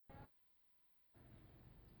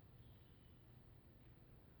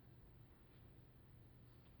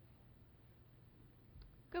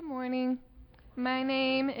Good morning. My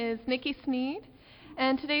name is Nikki Sneed,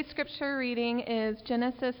 and today's scripture reading is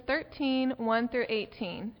Genesis 13, 1 through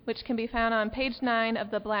 18, which can be found on page 9 of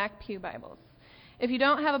the Black Pew Bibles. If you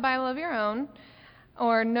don't have a Bible of your own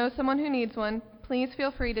or know someone who needs one, please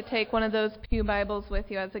feel free to take one of those Pew Bibles with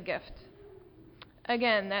you as a gift.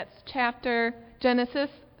 Again, that's Genesis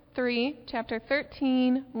 3, chapter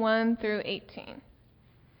 13, 1 through 18.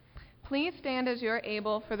 Please stand as you are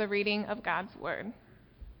able for the reading of God's Word.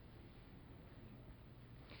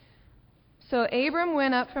 So Abram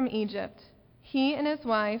went up from Egypt, he and his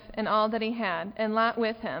wife and all that he had, and Lot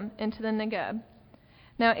with him, into the Negeb.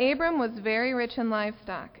 Now Abram was very rich in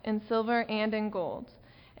livestock, in silver and in gold.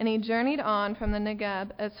 And he journeyed on from the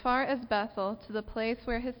Negeb as far as Bethel, to the place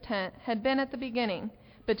where his tent had been at the beginning,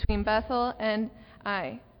 between Bethel and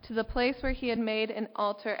Ai, to the place where he had made an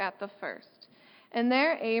altar at the first. And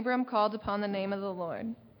there Abram called upon the name of the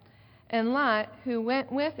Lord. And Lot, who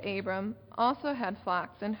went with Abram, also had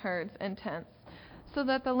flocks and herds and tents, so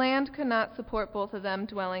that the land could not support both of them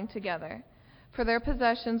dwelling together. For their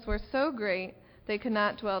possessions were so great, they could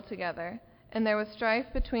not dwell together. And there was strife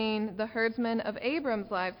between the herdsmen of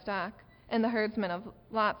Abram's livestock and the herdsmen of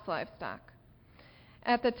Lot's livestock.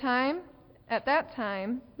 At that time,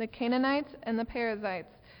 the Canaanites and the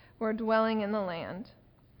Perizzites were dwelling in the land.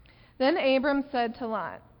 Then Abram said to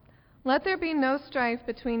Lot, "Let there be no strife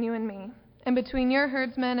between you and me, and between your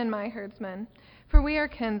herdsmen and my herdsmen, for we are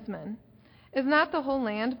kinsmen. Is not the whole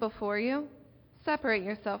land before you? Separate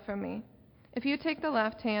yourself from me. If you take the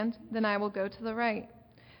left hand, then I will go to the right.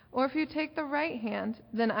 Or if you take the right hand,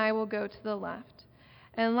 then I will go to the left."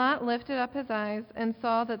 And Lot lifted up his eyes and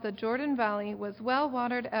saw that the Jordan Valley was well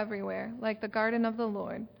watered everywhere, like the garden of the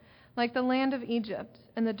Lord, like the land of Egypt,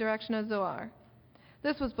 in the direction of Zoar.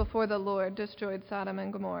 This was before the Lord destroyed Sodom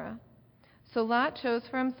and Gomorrah. So Lot chose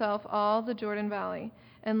for himself all the Jordan Valley,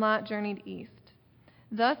 and Lot journeyed east.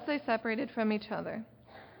 Thus they separated from each other.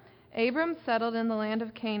 Abram settled in the land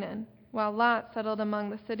of Canaan, while Lot settled among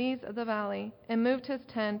the cities of the valley and moved his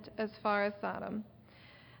tent as far as Sodom.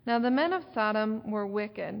 Now the men of Sodom were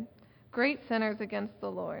wicked, great sinners against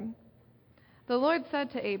the Lord. The Lord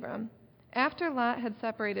said to Abram, after Lot had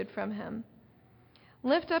separated from him,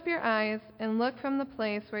 "Lift up your eyes and look from the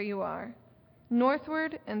place where you are,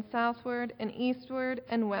 northward and southward and eastward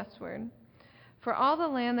and westward. For all the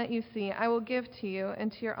land that you see I will give to you and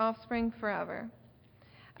to your offspring forever.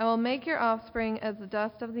 I will make your offspring as the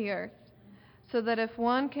dust of the earth, so that if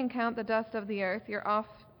one can count the dust of the earth, your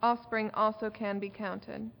offspring also can be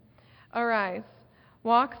counted. Arise,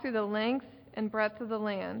 walk through the length and breadth of the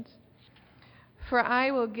land, for I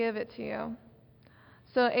will give it to you."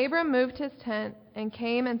 So Abram moved his tent and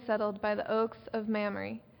came and settled by the oaks of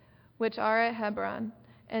Mamre, which are at Hebron,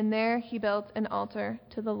 and there he built an altar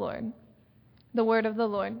to the Lord. The word of the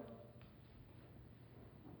Lord.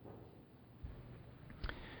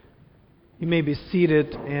 You may be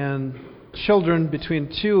seated, and children between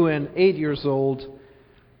 2 and 8 years old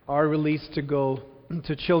are released to go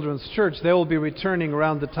to children's church. They will be returning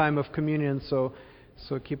around the time of communion, so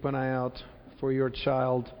keep an eye out for your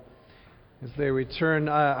child as they return.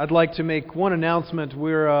 I'd like to make one announcement.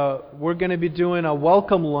 We're going to be doing a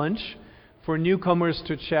welcome lunch for newcomers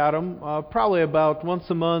to Chatham. Probably about once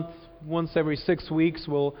a month, once every 6 weeks.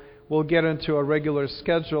 We'll get into a regular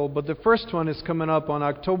schedule. But the first one is coming up on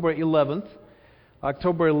October 11th.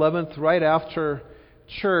 October 11th, right after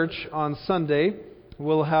church on Sunday,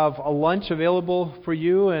 we'll have a lunch available for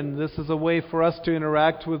you, and this is a way for us to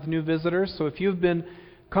interact with new visitors. So if you've been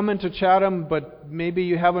coming to Chatham, but maybe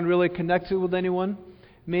you haven't really connected with anyone,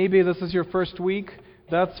 maybe this is your first week,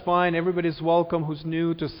 that's fine. Everybody's welcome who's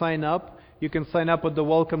new to sign up. You can sign up at the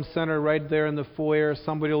Welcome Center right there in the foyer.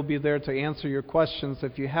 Somebody will be there to answer your questions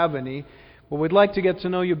if you have any. But we'd like to get to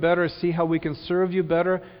know you better, see how we can serve you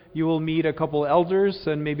better. You will meet a couple elders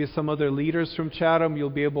and maybe some other leaders from Chatham. You'll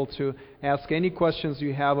be able to ask any questions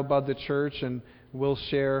you have about the church, and we'll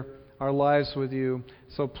share our lives with you.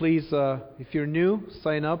 So please, if you're new,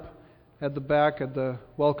 sign up at the back at the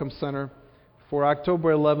Welcome Center for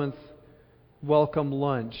October 11th Welcome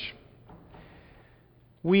Lunch.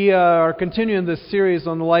 We are continuing this series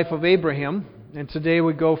on the life of Abraham, and today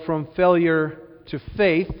we go from failure to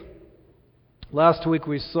faith. Last week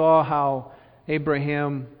we saw how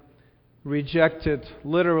Abraham rejected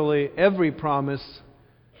literally every promise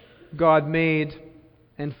God made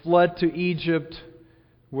and fled to Egypt,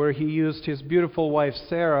 where he used his beautiful wife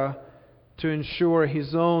Sarah to ensure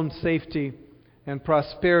his own safety and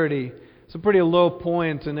prosperity. It's a pretty low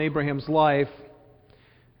point in Abraham's life.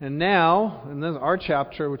 And now, in our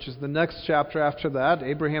chapter, which is the next chapter after that,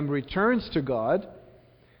 Abraham returns to God.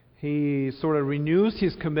 He sort of renews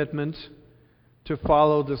his commitment to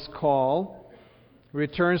follow this call,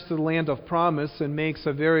 returns to the land of promise, and makes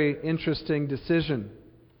a very interesting decision.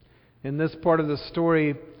 In this part of the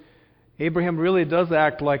story, Abraham really does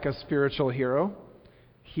act like a spiritual hero.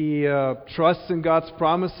 He trusts in God's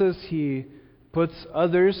promises. He puts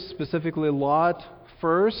others, specifically Lot,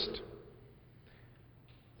 first.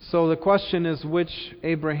 So the question is, which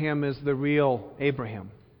Abraham is the real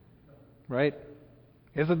Abraham? Right?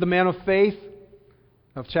 Is it the man of faith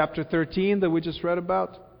of chapter 13 that we just read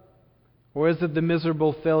about? Or is it the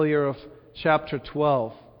miserable failure of chapter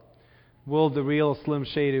 12? Will the real Slim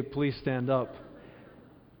Shady please stand up?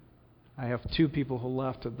 I have two people who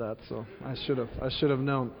laughed at that, so I should have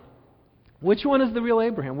known. Which one is the real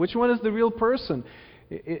Abraham? Which one is the real person?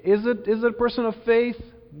 Is it a person of faith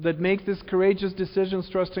that makes these courageous decisions,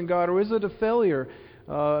 trusting God, or is it a failure,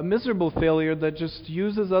 a miserable failure that just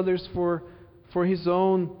uses others for his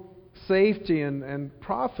own safety and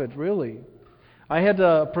profit, really? I had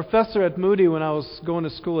a professor at Moody when I was going to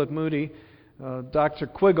school at Moody, Dr.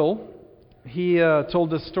 Quiggle. He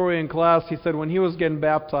told this story in class. He said when he was getting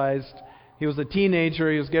baptized, he was a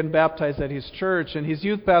teenager, he was getting baptized at his church, and his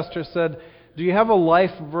youth pastor said, "Do you have a life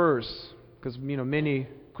verse?" Because, many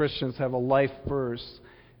Christians have a life verse.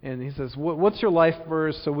 And he says, "What's your life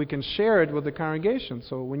verse so we can share it with the congregation?"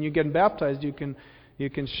 So when you get baptized, you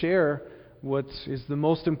can share what is the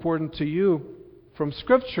most important to you from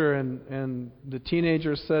Scripture. And the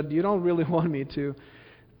teenager said, "You don't really want me to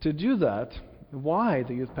do that." "Why?"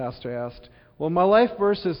 the youth pastor asked. "Well, my life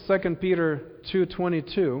verse is 2 Peter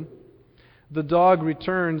 2:22. The dog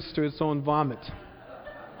returns to its own vomit."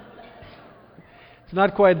 It's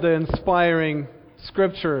not quite the inspiring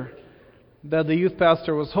scripture that the youth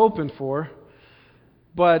pastor was hoping for,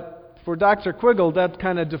 but for Dr. Quiggle, that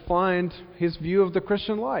kind of defined his view of the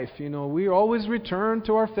Christian life. We always return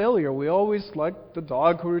to our failure. We always, like the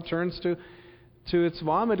dog who returns to its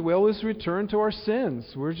vomit, we always return to our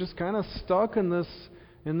sins. We're just kind of stuck in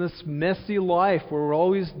this messy life where we're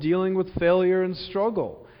always dealing with failure and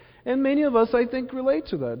struggle. And many of us, I think, relate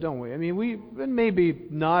to that, don't we? I mean, and maybe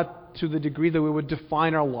not to the degree that we would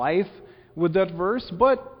define our life with that verse,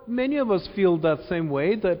 but many of us feel that same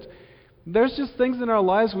way, that there's just things in our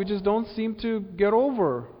lives we just don't seem to get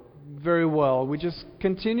over very well. We just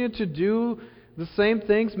continue to do the same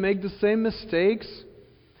things, make the same mistakes.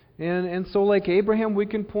 And so like Abraham, we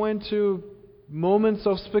can point to moments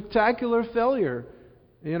of spectacular failure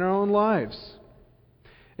in our own lives.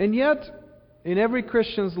 And yet, in every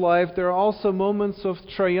Christian's life, there are also moments of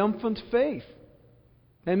triumphant faith.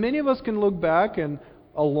 And many of us can look back and,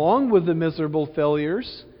 along with the miserable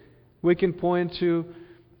failures, we can point to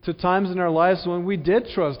times in our lives when we did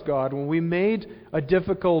trust God, when we made a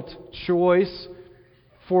difficult choice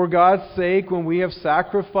for God's sake, when we have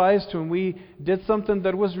sacrificed, when we did something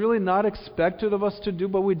that was really not expected of us to do,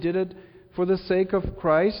 but we did it for the sake of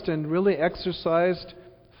Christ and really exercised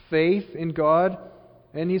faith in God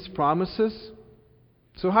and His promises.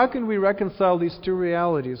 So how can we reconcile these two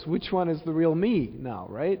realities? Which one is the real me now,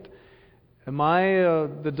 right? Am I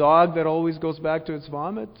the dog that always goes back to its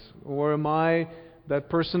vomit? Or am I that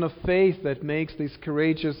person of faith that makes these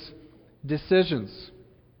courageous decisions?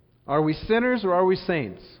 Are we sinners or are we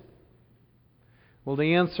saints? Well,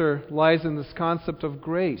 the answer lies in this concept of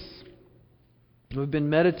grace. We've been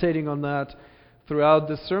meditating on that throughout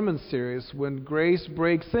this sermon series. When grace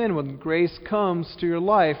breaks in, when grace comes to your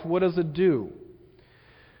life, what does it do?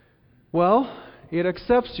 Well, it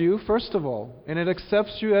accepts you, first of all, and it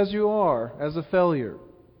accepts you as you are, as a failure.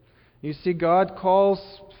 You see, God calls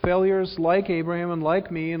failures like Abraham and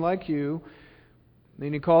like me and like you,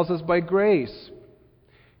 and He calls us by grace.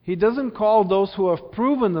 He doesn't call those who have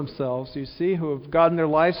proven themselves, you see, who have gotten their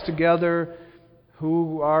lives together,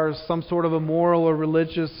 who are some sort of a moral or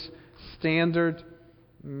religious standard,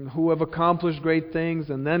 who have accomplished great things,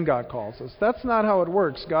 and then God calls us. That's not how it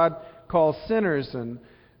works. God calls sinners and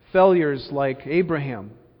failures like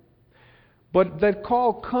Abraham. But that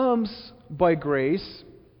call comes by grace,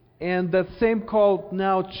 and that same call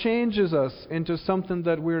now changes us into something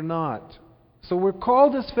that we're not. So we're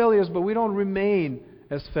called as failures, but we don't remain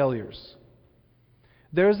as failures.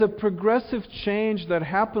 There's a progressive change that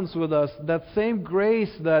happens with us. That same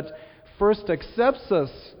grace that first accepts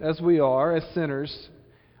us as we are, as sinners,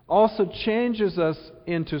 also changes us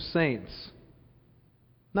into saints.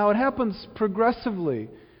 Now it happens progressively.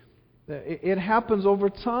 It happens over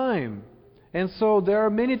time. And so there are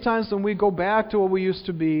many times when we go back to what we used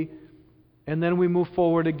to be, and then we move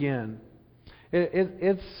forward again.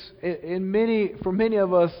 For many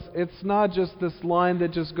of us, it's not just this line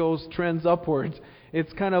that just trends upwards.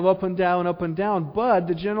 it's kind of up and down, but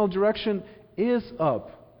the general direction is up.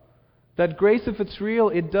 That grace, if it's real,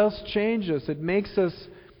 it does change us. It makes us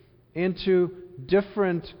into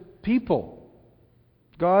different people.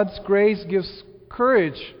 God's grace gives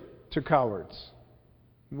courage to cowards,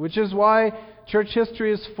 which is why church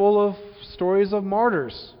history is full of stories of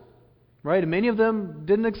martyrs, right? Many of them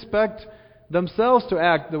didn't expect themselves to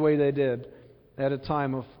act the way they did at a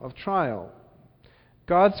time of trial.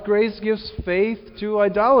 God's grace gives faith to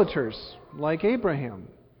idolaters like Abraham.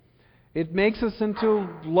 It makes us into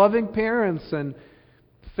loving parents and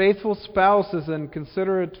faithful spouses and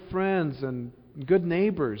considerate friends and good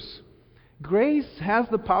neighbors. Grace has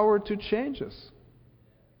the power to change us.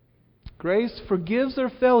 Grace forgives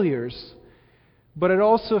our failures, but it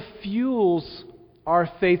also fuels our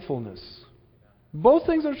faithfulness. Both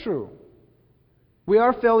things are true. We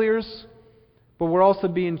are failures, but we're also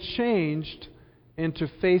being changed into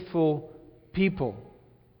faithful people.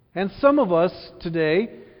 And some of us today,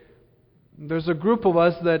 there's a group of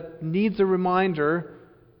us that needs a reminder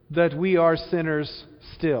that we are sinners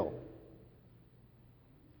still.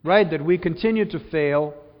 Right? That we continue to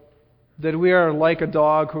fail, that we are like a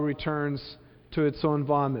dog who returns to its own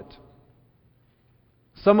vomit.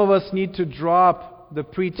 Some of us need to drop the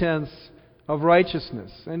pretense of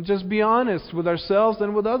righteousness and just be honest with ourselves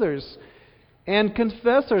and with others and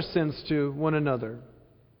confess our sins to one another.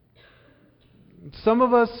 Some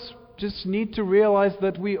of us just need to realize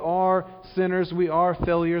that we are sinners, we are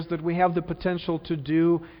failures, that we have the potential to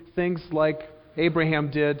do things like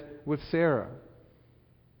Abraham did with Sarah.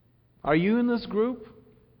 Are you in this group?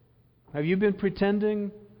 Have you been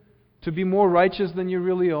pretending to be more righteous than you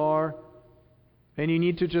really are? And you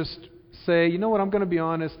need to just say, you know what, I'm going to be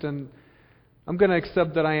honest and I'm going to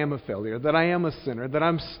accept that I am a failure, that I am a sinner, that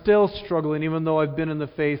I'm still struggling even though I've been in the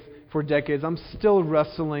faith for decades. I'm still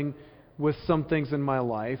wrestling with some things in my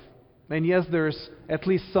life. And yes, there's at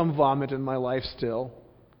least some vomit in my life still.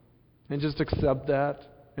 And just accept that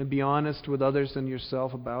and be honest with others and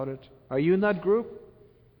yourself about it. Are you in that group?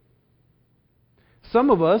 Some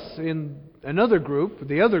of us in another group,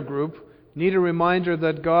 the other group, need a reminder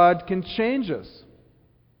that God can change us.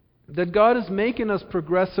 That God is making us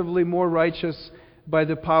progressively more righteous by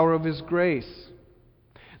the power of His grace.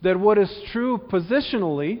 That what is true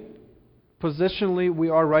positionally we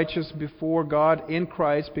are righteous before God in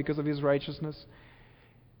Christ because of His righteousness.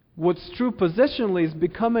 What's true positionally is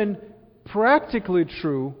becoming practically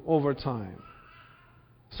true over time.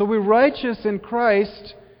 So we're righteous in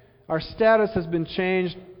Christ. Our status has been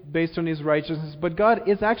changed based on His righteousness, but God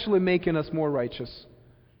is actually making us more righteous.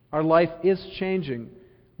 Our life is changing.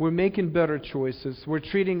 We're making better choices. We're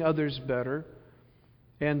treating others better.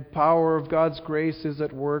 And power of God's grace is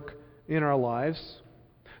at work in our lives.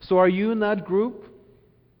 So are you in that group?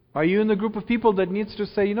 Are you in the group of people that needs to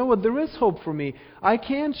say, you know what, there is hope for me. I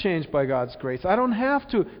can change by God's grace. I don't have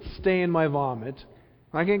to stay in my vomit.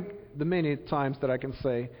 I think the many times that I can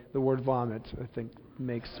say the word vomit, I think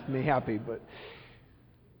makes me happy. But,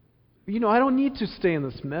 I don't need to stay in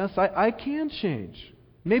this mess. I can change.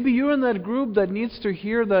 Maybe you're in that group that needs to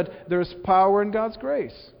hear that there's power in God's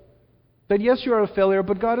grace. That yes, you are a failure,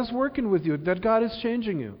 but God is working with you. That God is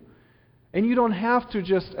changing you. And you don't have to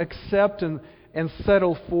just accept and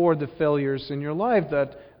settle for the failures in your life.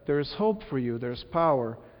 That there is hope for you. There's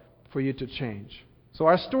power for you to change. So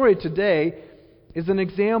our story today is an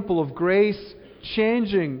example of grace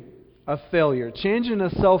changing a failure, changing a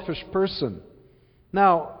selfish person.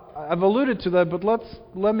 Now, I've alluded to that, but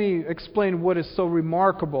let me explain what is so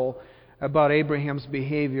remarkable about Abraham's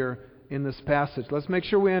behavior in this passage. Let's make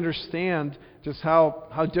sure we understand just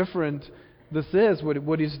how different this is,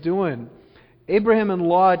 what he's doing. Abraham and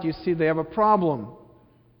Lot, you see, they have a problem.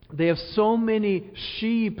 They have so many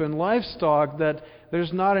sheep and livestock that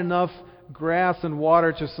there's not enough grass and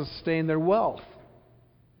water to sustain their wealth.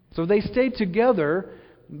 So if they stay together,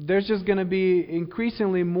 there's just going to be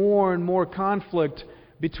increasingly more and more conflict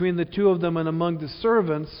between the two of them and among the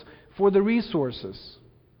servants for the resources.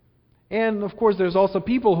 And of course there's also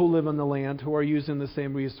people who live on the land who are using the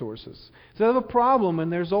same resources. So they have a problem,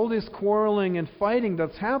 and there's all this quarreling and fighting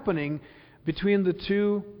that's happening between the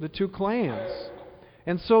two clans.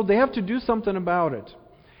 And so they have to do something about it.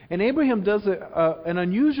 And Abraham does an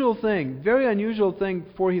unusual thing, very unusual thing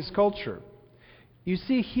for his culture. You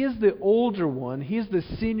see, he's the older one. He's the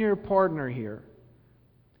senior partner here.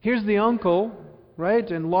 Here's the uncle, right?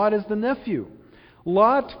 And Lot is the nephew.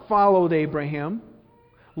 Lot followed Abraham.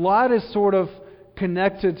 Lot is sort of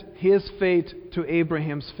connected his fate to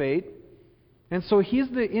Abraham's fate. And so he's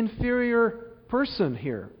the inferior person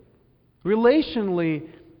here. Relationally,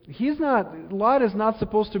 Lot is not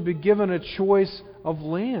supposed to be given a choice of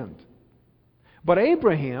land. But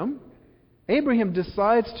Abraham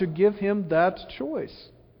decides to give him that choice.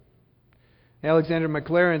 Alexander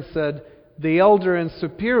Maclaren said, the elder and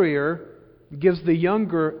superior gives the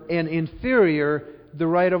younger and inferior the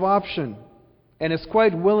right of option, and is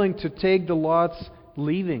quite willing to take the Lot's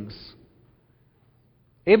leavings.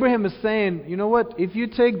 Abraham is saying, you know what, if you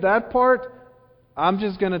take that part, I'm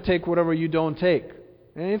just going to take whatever you don't take.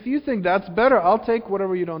 And if you think that's better, I'll take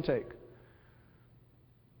whatever you don't take.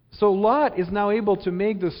 So Lot is now able to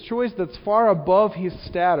make this choice that's far above his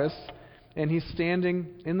status and his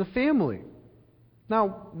standing in the family.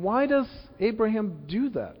 Now, why does Abraham do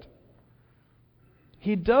that?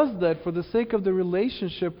 He does that for the sake of the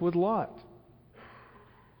relationship with Lot.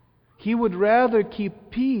 He would rather keep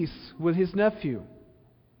peace with his nephew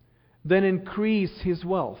than increase his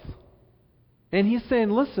wealth. And he's saying,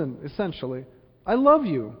 listen, essentially, I love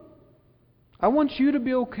you. I want you to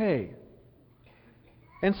be okay.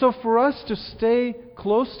 And so for us to stay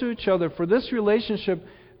close to each other, for this relationship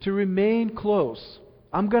to remain close,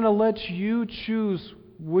 I'm going to let you choose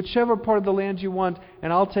whichever part of the land you want,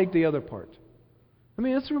 and I'll take the other part. I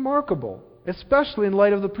mean, it's remarkable, especially in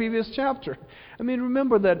light of the previous chapter. I mean,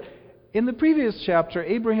 remember that in the previous chapter,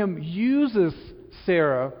 Abraham uses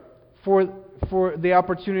Sarah for the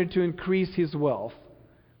opportunity to increase his wealth.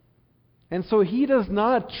 And so he does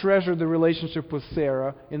not treasure the relationship with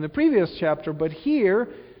Sarah in the previous chapter, but here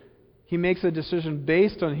he makes a decision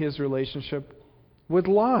based on his relationship with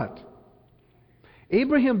Lot.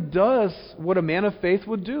 Abraham does what a man of faith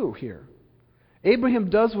would do here. Abraham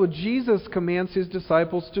does what Jesus commands his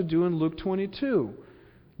disciples to do in Luke 22.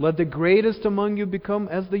 Let the greatest among you become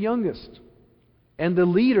as the youngest, and the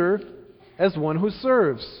leader as one who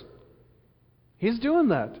serves. He's doing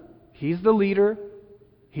that. He's the leader,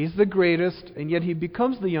 he's the greatest, and yet he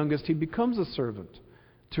becomes the youngest. He becomes a servant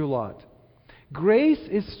to Lot. Grace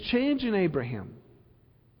is changing Abraham.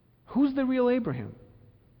 Who's the real Abraham?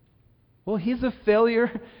 Well, he's a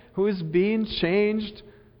failure who is being changed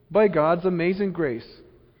by God's amazing grace.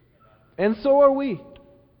 And so are we.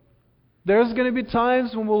 There's going to be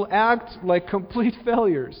times when we'll act like complete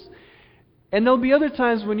failures. And there'll be other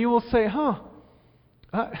times when you will say,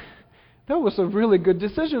 that was a really good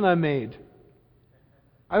decision I made.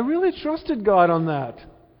 I really trusted God on that.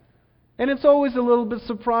 And it's always a little bit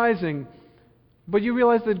surprising. But you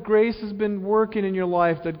realize that grace has been working in your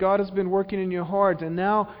life, that God has been working in your heart, and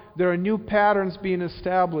now there are new patterns being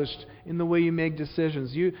established in the way you make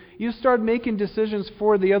decisions. You start making decisions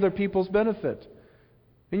for the other people's benefit.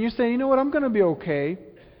 And you're saying, you know what, I'm going to be okay.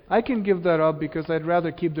 I can give that up because I'd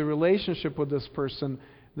rather keep the relationship with this person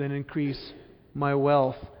than increase my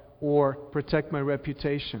wealth or protect my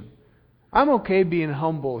reputation. I'm okay being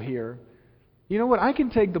humble here. You know what, I can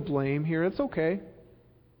take the blame here. It's okay.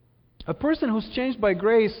 A person who's changed by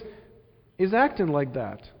grace is acting like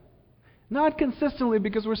that. Not consistently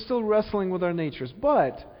because we're still wrestling with our natures,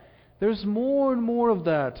 but there's more and more of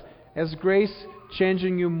that as grace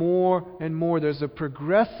changing you more and more. There's a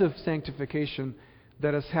progressive sanctification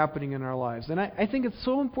that is happening in our lives. And I think it's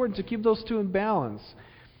so important to keep those two in balance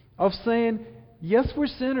of saying, yes, we're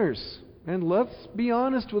sinners, and let's be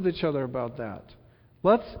honest with each other about that.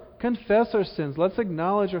 Let's confess our sins. Let's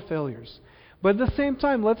acknowledge our failures. But at the same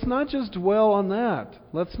time, let's not just dwell on that.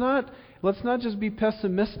 Let's not just be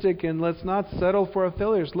pessimistic and let's not settle for our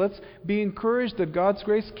failures. Let's be encouraged that God's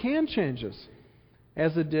grace can change us,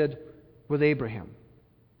 as it did with Abraham.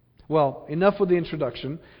 Well, enough with the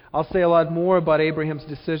introduction. I'll say a lot more about Abraham's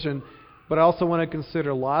decision, but I also want to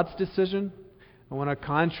consider Lot's decision. I want to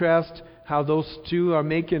contrast how those two are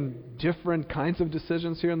making different kinds of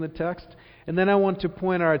decisions here in the text. And then I want to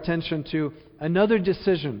point our attention to another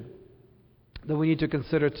decision that we need to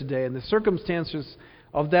consider today. And the circumstances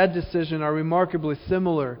of that decision are remarkably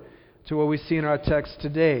similar to what we see in our text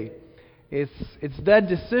today. It's that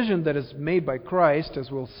decision that is made by Christ,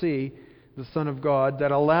 as we'll see, the Son of God,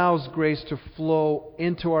 that allows grace to flow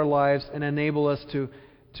into our lives and enable us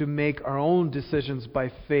to make our own decisions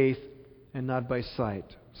by faith and not by sight.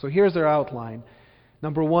 So here's our outline.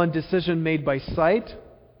 Number one, decision made by sight.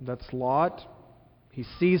 That's Lot. He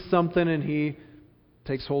sees something and he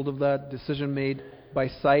takes hold of that. Decision made by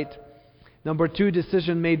sight. Number two,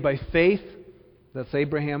 decision made by faith. That's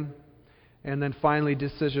Abraham. And then finally,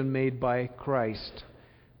 decision made by Christ.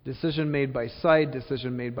 Decision made by sight,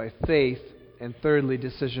 decision made by faith, and thirdly,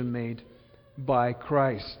 decision made by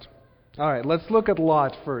Christ. All right, let's look at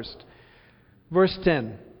Lot first. Verse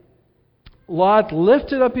 10. Lot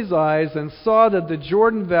lifted up his eyes and saw that the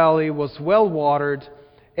Jordan Valley was well watered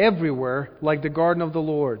everywhere, like the garden of the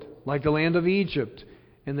Lord, like the land of Egypt,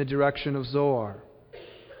 in the direction of Zoar.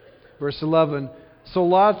 Verse 11, so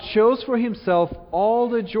Lot chose for himself all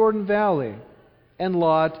the Jordan Valley, and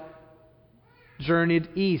Lot journeyed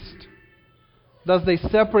east. Thus they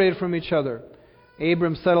separated from each other.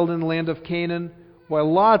 Abram settled in the land of Canaan,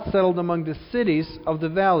 while Lot settled among the cities of the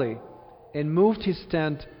valley, and moved his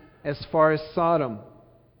tent as far as Sodom.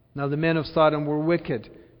 Now the men of Sodom were wicked,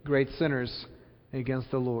 great sinners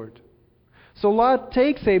against the Lord. So Lot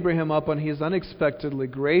takes Abraham up on his unexpectedly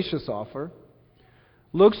gracious offer,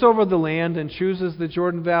 looks over the land, and chooses the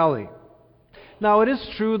Jordan Valley. Now it is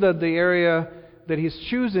true that the area that he's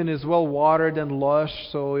choosing is well watered and lush,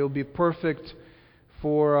 so it'll be perfect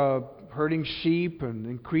for herding sheep and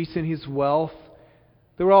increasing his wealth.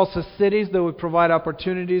 There were also cities that would provide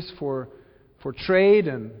opportunities for trade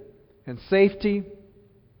and safety.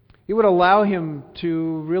 It would allow him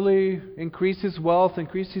to really increase his wealth,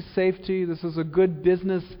 increase his safety. This is a good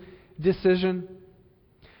business decision.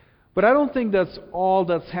 But I don't think that's all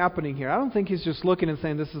that's happening here. I don't think he's just looking and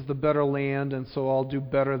saying, this is the better land, and so I'll do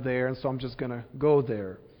better there, and so I'm just going to go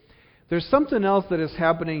there. There's something else that is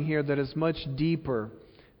happening here that is much deeper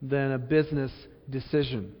than a business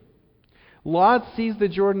decision. Lot sees the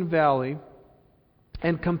Jordan Valley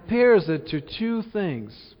and compares it to two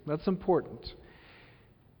things. That's important.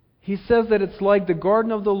 He says that it's like the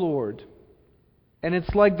garden of the Lord, and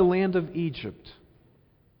it's like the land of Egypt.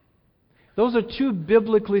 Those are two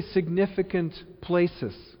biblically significant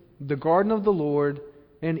places, the garden of the Lord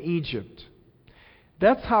and Egypt.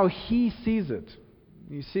 That's how he sees it.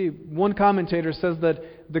 You see, one commentator says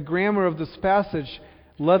that the grammar of this passage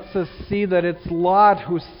lets us see that it's Lot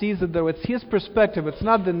who sees it, though it's his perspective. It's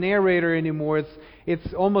not the narrator anymore.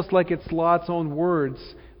 It's almost like it's Lot's own words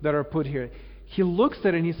that are put here. He looks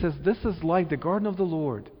at it and he says, this is like the garden of the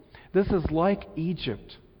Lord. This is like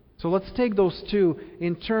Egypt. So let's take those two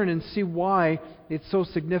in turn and see why it's so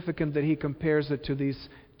significant that he compares it to these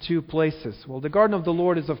two places. Well, the garden of the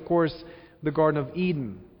Lord is, of course, the Garden of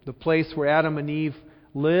Eden, the place where Adam and Eve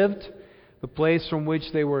lived, the place from which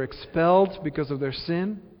they were expelled because of their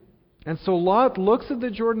sin. And so Lot looks at the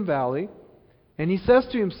Jordan Valley and he says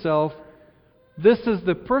to himself, this is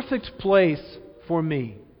the perfect place for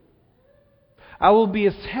me. I will be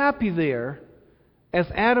as happy there as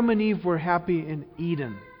Adam and Eve were happy in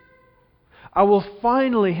Eden. I will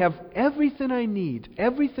finally have everything I need,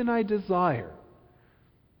 everything I desire.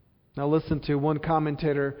 Now listen to one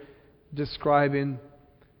commentator describing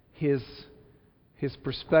his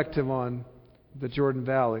perspective on the Jordan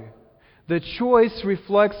Valley. The choice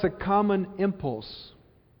reflects a common impulse.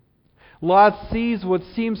 Lot sees what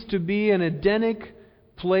seems to be an Edenic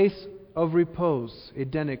place of repose,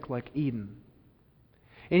 Edenic like Eden.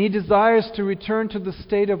 And he desires to return to the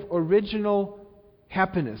state of original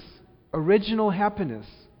happiness.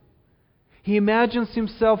 He imagines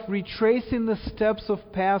himself retracing the steps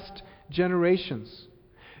of past generations,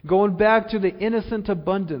 going back to the innocent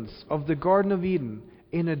abundance of the Garden of Eden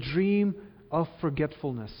in a dream of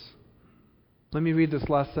forgetfulness. Let me read this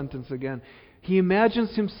last sentence again. He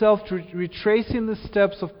imagines himself retracing the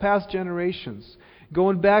steps of past generations,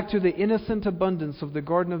 going back to the innocent abundance of the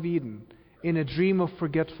Garden of Eden in a dream of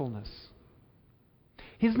forgetfulness.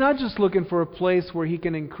 He's not just looking for a place where he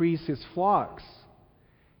can increase his flocks.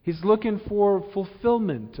 He's looking for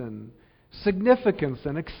fulfillment and significance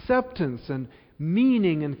and acceptance and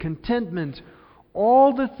meaning and contentment.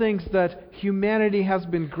 All the things that humanity has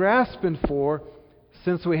been grasping for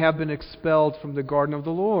since we have been expelled from the garden of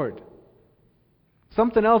the Lord.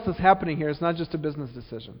 Something else is happening here. It's not just a business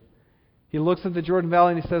decision. He looks at the Jordan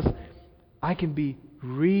Valley and he says, I can be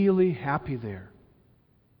really happy there.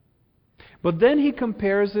 But then he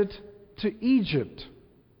compares it to Egypt.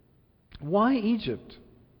 Why Egypt?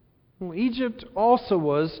 Well, Egypt also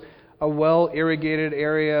was a well-irrigated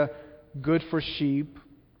area, good for sheep.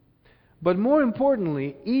 But more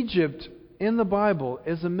importantly, Egypt in the Bible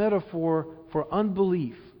is a metaphor for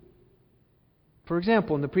unbelief. For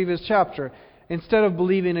example, in the previous chapter, instead of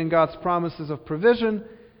believing in God's promises of provision,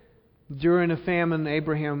 during a famine,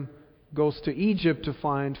 Abraham goes to Egypt to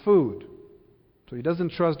find food. So he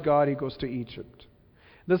doesn't trust God, he goes to Egypt.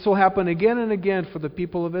 This will happen again and again for the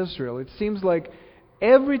people of Israel. It seems like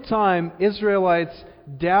every time Israelites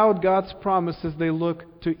doubt God's promises, they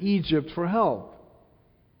look to Egypt for help.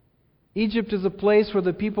 Egypt is a place where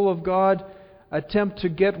the people of God attempt to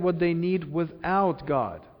get what they need without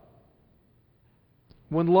God.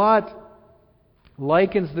 When Lot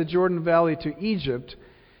likens the Jordan Valley to Egypt,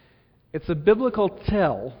 it's a biblical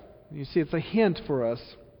tell. You see, it's a hint for us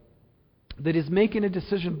that is making a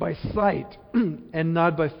decision by sight and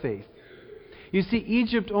not by faith. You see,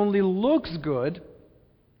 Egypt only looks good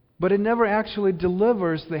but it never actually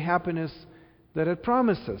delivers the happiness that it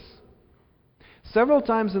promises. Several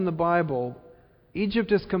times in the Bible,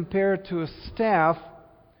 Egypt is compared to a staff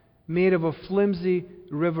made of a flimsy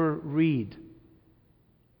river reed.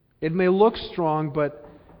 It may look strong, but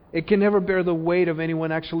it can never bear the weight of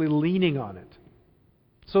anyone actually leaning on it.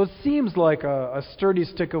 So it seems like a sturdy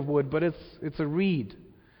stick of wood, but it's a reed.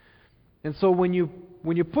 And so when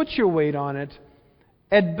you put your weight on it,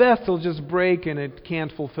 at best it'll just break and it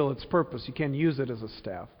can't fulfill its purpose. You can't use it as a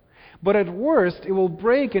staff. But at worst, it will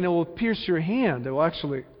break and it will pierce your hand. It will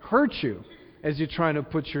actually hurt you as you're trying to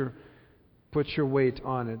put your weight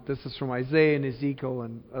on it. This is from Isaiah and Ezekiel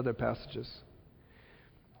and other passages.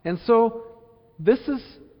 And so this is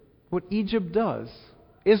what Egypt does.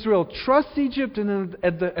 Israel trusts Egypt, and then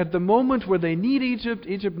at the moment where they need Egypt,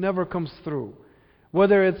 Egypt never comes through.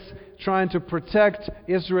 Whether it's trying to protect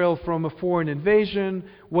Israel from a foreign invasion,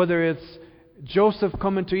 whether it's Joseph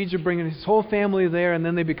coming to Egypt, bringing his whole family there, and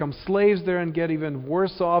then they become slaves there and get even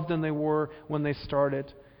worse off than they were when they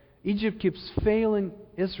started. Egypt keeps failing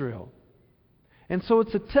Israel. And so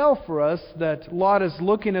it's a tell for us that Lot is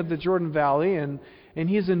looking at the Jordan Valley and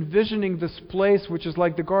he's envisioning this place which is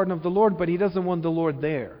like the garden of the Lord, but he doesn't want the Lord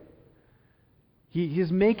there.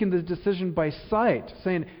 He's making the decision by sight,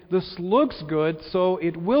 saying, this looks good, so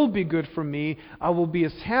it will be good for me. I will be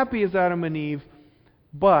as happy as Adam and Eve,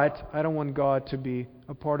 but I don't want God to be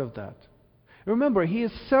a part of that. Remember, he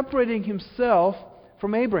is separating himself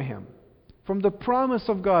from Abraham, from the promise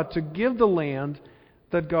of God to give the land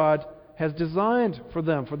that God has designed for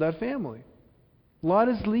them, for that family. Lot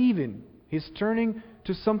is leaving. He's turning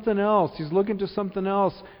to something else. He's looking to something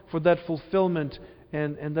else for that fulfillment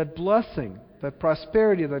and that blessing, that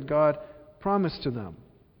prosperity that God promised to them.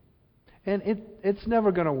 And it's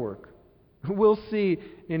never going to work. We'll see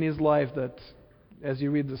in his life that, as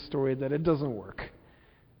you read the story, that it doesn't work.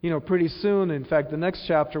 Pretty soon, in fact, the next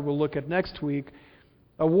chapter we'll look at next week,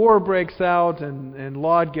 a war breaks out and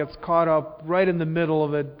Lot gets caught up right in the middle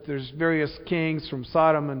of it. There's various kings from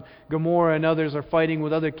Sodom and Gomorrah and others are fighting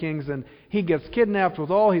with other kings, and he gets kidnapped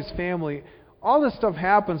with all his family. All this stuff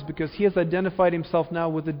happens because he has identified himself now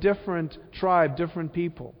with a different tribe, different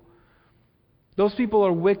people. Those people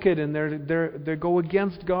are wicked and they go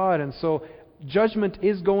against God, and so judgment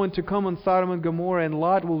is going to come on Sodom and Gomorrah, and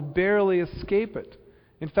Lot will barely escape it.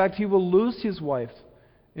 In fact, he will lose his wife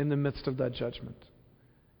in the midst of that judgment.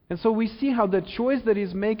 And so we see how the choice that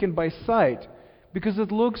he's making by sight, because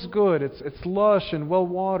it looks good, it's lush and well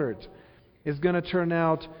watered, is going to turn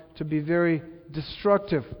out to be very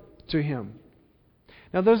destructive to him.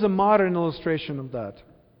 Now there's a modern illustration of that.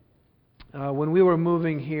 When we were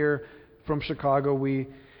moving here from Chicago, we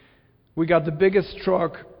got the biggest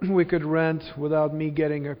truck we could rent without me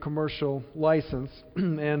getting a commercial license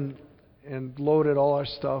and loaded all our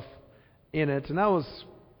stuff in it. And I was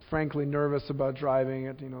frankly nervous about driving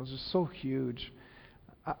it. It was just so huge.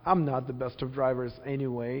 I'm not the best of drivers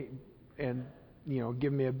anyway, and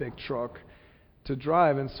give me a big truck to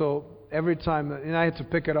drive. And so every time, and I had to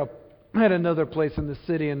pick it up at another place in the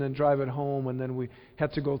city and then drive it home, and then we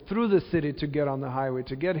had to go through the city to get on the highway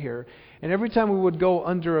to get here. And every time we would go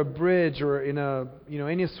under a bridge or in a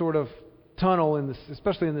any sort of tunnel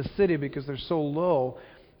especially in the city, because they're so low,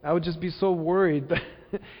 I would just be so worried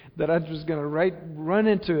that I'm just going to run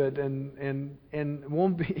into it and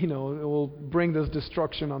won't be, it will bring this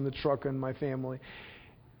destruction on the truck and my family.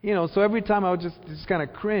 So every time I would just kind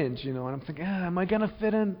of cringe, and I'm thinking, am I going to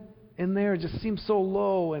fit in there? It just seems so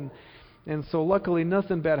low, and so luckily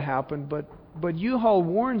nothing bad happened, but U-Haul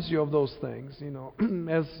warns you of those things,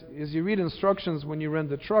 as you read instructions when you rent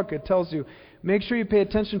the truck, it tells you, make sure you pay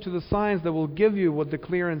attention to the signs that will give you what the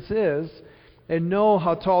clearance is, and know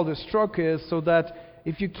how tall this truck is, so that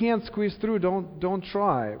if you can't squeeze through, don't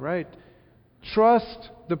try, right? Trust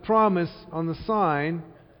the promise on the sign,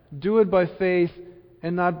 do it by faith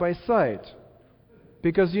and not by sight.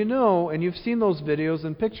 Because and you've seen those videos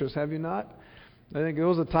and pictures, have you not? I think there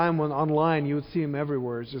was a time when online you would see them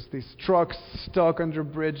everywhere. It's just these trucks stuck under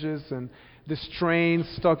bridges and this train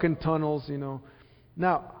stuck in tunnels,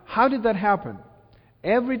 Now, how did that happen?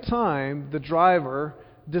 Every time the driver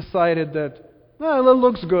decided that, well, it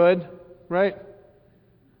looks good, right?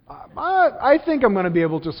 I think I'm going to be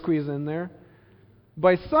able to squeeze in there.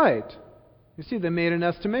 By sight. You see, they made an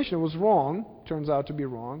estimation. It was wrong. Turns out to be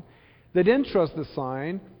wrong. They didn't trust the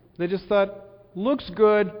sign. They just thought, looks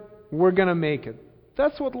good, we're going to make it.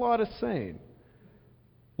 That's what Lot is saying.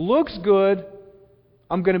 Looks good,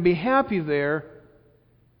 I'm going to be happy there,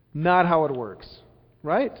 not how it works.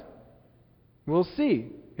 Right? We'll see.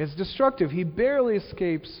 It's destructive. He barely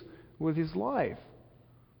escapes with his life.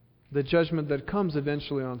 the judgment that comes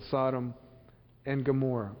eventually on Sodom and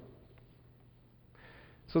Gomorrah.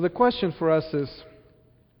 So the question for us is,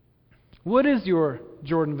 what is your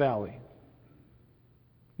Jordan Valley?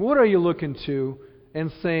 What are you looking to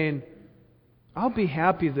and saying, I'll be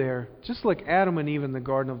happy there, just like Adam and Eve in the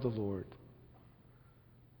garden of the Lord.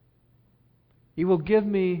 He will give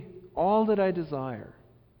me all that I desire.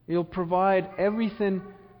 He'll provide everything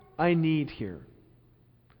I need here.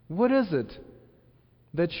 What is it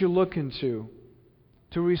that you're looking to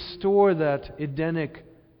restore that Edenic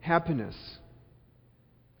happiness?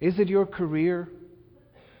 Is it your career?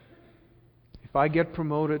 If I get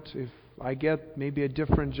promoted, if I get maybe a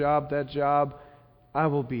different job, that job, I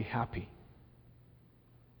will be happy.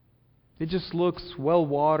 It just looks well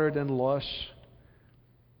watered and lush.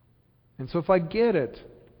 And so if I get it,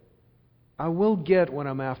 I will get what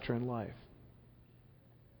I'm after in life.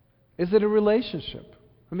 Is it a relationship?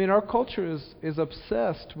 I mean, our culture is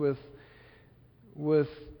obsessed with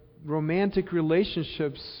romantic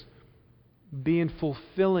relationships being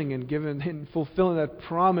fulfilling and fulfilling that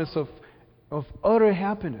promise of utter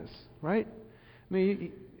happiness, right? I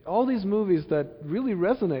mean, all these movies that really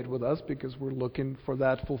resonate with us because we're looking for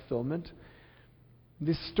that fulfillment.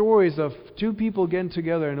 These stories of two people getting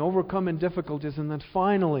together and overcoming difficulties, and then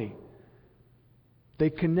finally they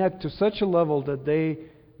connect to such a level that they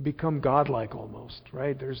become godlike almost,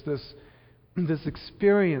 right? There's this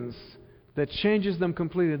experience that changes them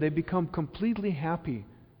completely. They become completely happy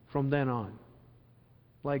from then on.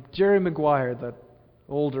 Like Jerry Maguire, that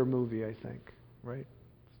older movie, I think, right?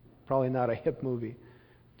 Probably not a hip movie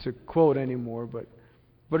to quote anymore, but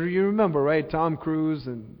you remember, right? Tom Cruise,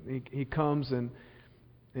 and he comes and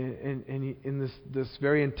he, in this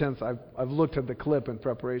very intense. I've looked at the clip in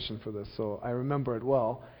preparation for this, so I remember it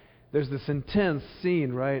well. There's this intense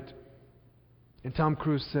scene, right? And Tom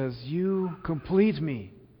Cruise says, "You complete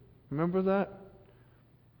me." Remember that?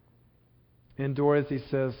 And Dorothy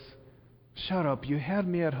says, "Shut up, you had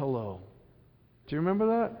me at hello." Do you remember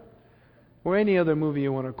that? Or any other movie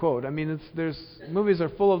you want to quote. I mean, movies are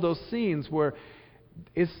full of those scenes where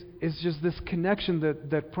it's just this connection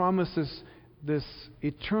that promises this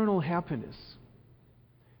eternal happiness.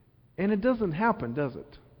 And it doesn't happen, does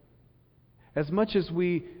it? As much as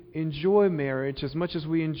we enjoy marriage, as much as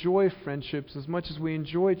we enjoy friendships, as much as we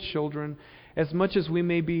enjoy children, as much as we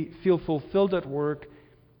maybe feel fulfilled at work,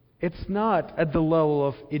 it's not at the level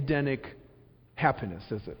of Edenic happiness,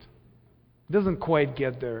 is it? It doesn't quite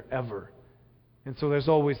get there ever. And so there's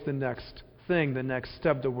always the next thing, the next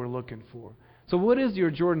step that we're looking for. So what is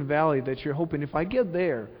your Jordan Valley that you're hoping, if I get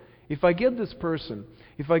there, if I get this person,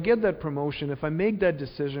 if I get that promotion, if I make that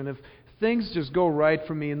decision, if things just go right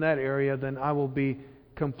for me in that area, then I will be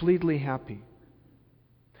completely happy.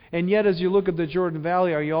 And yet as you look at the Jordan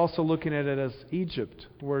Valley, are you also looking at it as Egypt,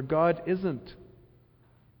 where God isn't?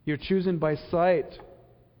 You're choosing by sight.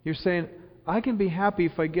 You're saying, I can be happy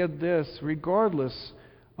if I get this, regardless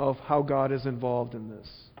of how God is involved in this.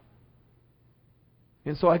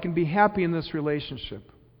 And so I can be happy in this relationship.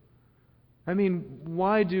 I mean,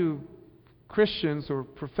 why do Christians or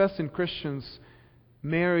professing Christians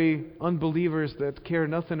marry unbelievers that care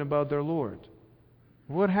nothing about their Lord?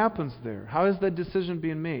 What happens there? How is that decision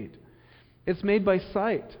being made? It's made by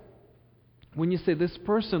sight. When you say, this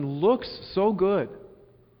person looks so good,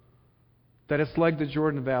 that it's like the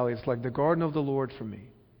Jordan Valley, it's like the garden of the Lord for me.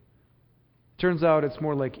 Turns out it's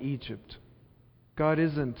more like Egypt. God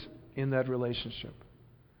isn't in that relationship.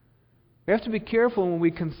 We have to be careful when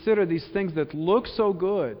we consider these things that look so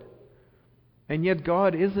good, and yet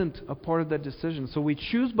God isn't a part of that decision. So we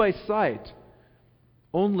choose by sight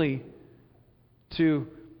only to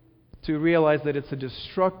realize that it's a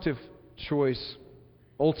destructive choice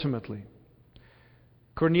ultimately.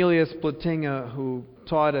 Cornelius Plantinga, who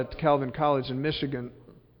taught at Calvin College in Michigan,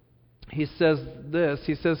 he says this.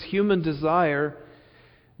 He says, human desire,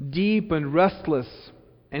 deep and restless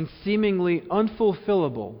and seemingly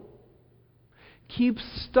unfulfillable, keeps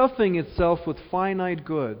stuffing itself with finite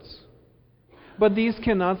goods. But these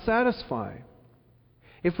cannot satisfy.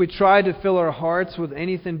 If we try to fill our hearts with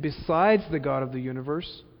anything besides the God of the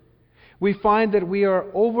universe, we find that we are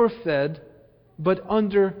overfed but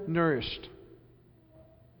undernourished.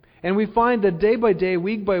 And we find that day by day,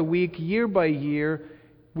 week by week, year by year,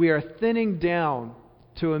 we are thinning down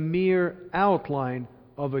to a mere outline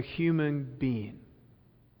of a human being.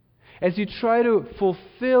 As you try to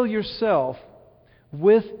fulfill yourself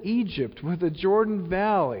with Egypt, with the Jordan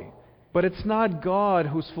Valley, but it's not God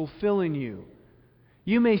who's fulfilling you.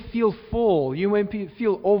 You may feel full, you may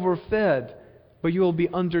feel overfed, but you will be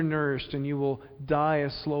undernourished and you will die a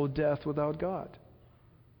slow death without God.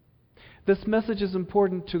 This message is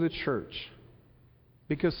important to the church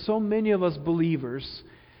because so many of us believers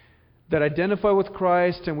that identify with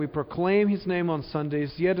Christ and we proclaim His name on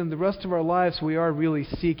Sundays, yet in the rest of our lives we are really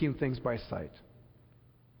seeking things by sight.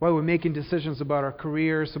 While we're making decisions about our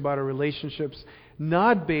careers, about our relationships,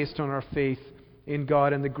 not based on our faith in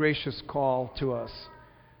God and the gracious call to us,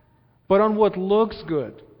 but on what looks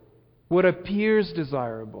good, what appears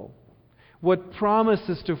desirable, what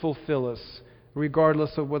promises to fulfill us,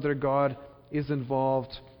 regardless of whether God is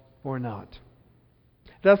involved or not.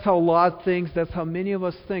 That's how Lot thinks, that's how many of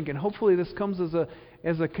us think, and hopefully this comes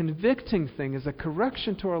as a convicting thing, as a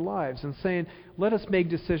correction to our lives, and saying, let us make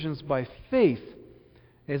decisions by faith,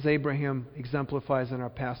 as Abraham exemplifies in our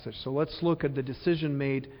passage. So let's look at the decision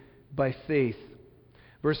made by faith.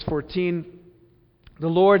 Verse 14, the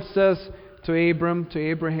Lord says to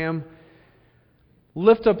Abraham,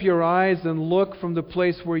 lift up your eyes and look from the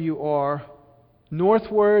place where you are,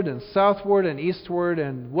 northward and southward and eastward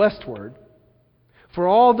and westward. For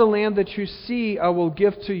all the land that you see I will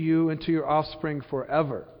give to you and to your offspring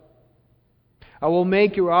forever. I will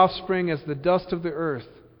make your offspring as the dust of the earth,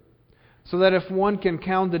 so that if one can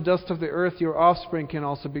count the dust of the earth, your offspring can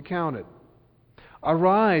also be counted.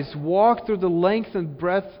 Arise, walk through the length and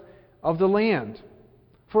breadth of the land,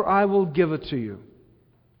 for I will give it to you.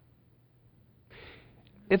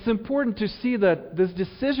 It's important to see that this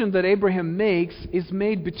decision that Abraham makes is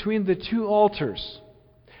made between the two altars.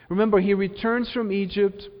 Remember, he returns from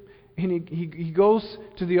Egypt and he goes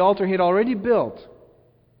to the altar he had already built.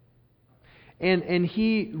 And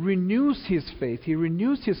he renews his faith. He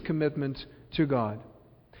renews his commitment to God.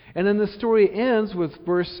 And then the story ends with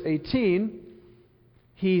verse 18.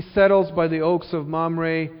 He settles by the oaks of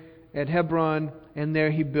Mamre at Hebron, and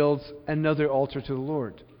there he builds another altar to the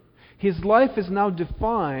Lord. His life is now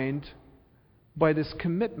defined by this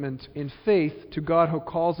commitment in faith to God who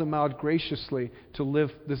calls him out graciously to live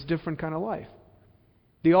this different kind of life.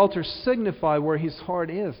 The altars signify where his heart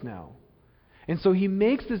is now. And so he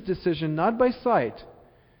makes this decision not by sight,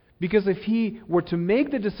 because if he were to make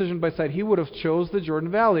the decision by sight, he would have chose the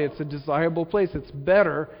Jordan Valley. It's a desirable place. It's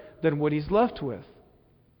better than what he's left with.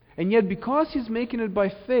 And yet, because he's making it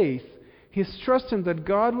by faith, he's trusting that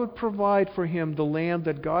God would provide for him the land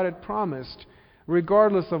that God had promised,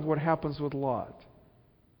 regardless of what happens with Lot.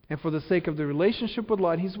 And for the sake of the relationship with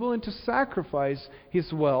Lot, he's willing to sacrifice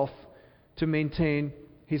his wealth to maintain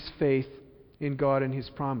his faith in God and His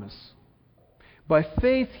promise. By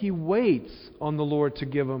faith, he waits on the Lord to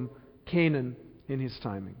give him Canaan in His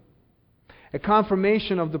timing. A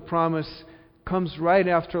confirmation of the promise comes right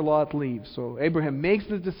after Lot leaves. So Abraham makes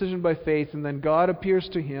the decision by faith, and then God appears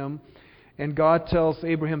to him, and God tells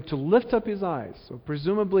Abraham to lift up his eyes. So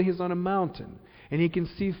presumably he's on a mountain, and he can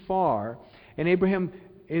see far. And Abraham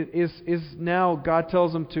is now, God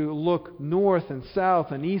tells him to look north and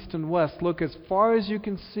south and east and west. Look as far as you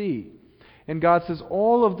can see. And God says,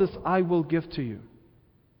 all of this I will give to you.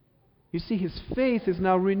 You see, his faith is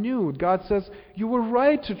now renewed. God says, you were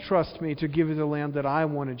right to trust me to give you the land that I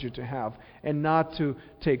wanted you to have, and not to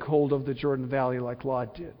take hold of the Jordan Valley like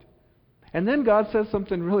Lot did. And then God says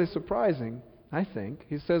something really surprising, I think.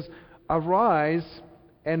 He says, arise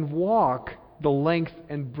and walk the length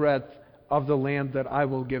and breadth of the land that I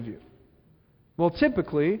will give you. Well,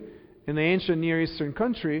 typically, in the ancient Near Eastern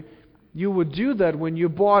country, you would do that when you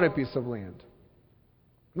bought a piece of land.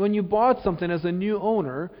 When you bought something as a new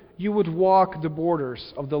owner, you would walk the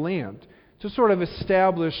borders of the land to sort of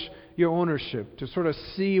establish your ownership, to sort of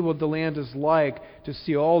see what the land is like, to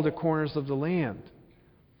see all the corners of the land.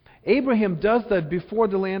 Abraham does that before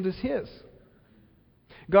the land is his.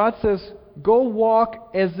 God says, go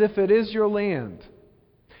walk as if it is your land.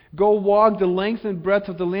 Go walk the length and breadth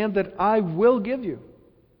of the land that I will give you.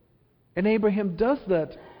 And Abraham does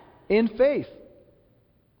that in faith.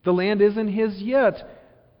 The land isn't his yet,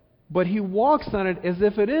 but he walks on it as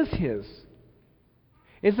if it is his.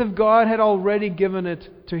 As if God had already given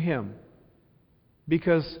it to him.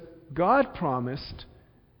 Because God promised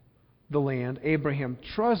the land, Abraham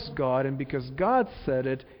trusts God, and because God said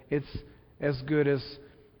it, it's as good as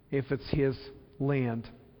if it's his land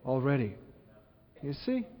already. You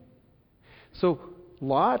see? So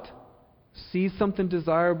Lot sees something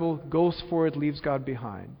desirable, goes for it, leaves God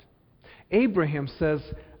behind. Abraham says,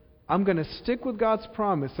 I'm going to stick with God's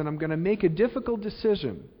promise, and I'm going to make a difficult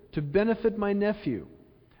decision to benefit my nephew.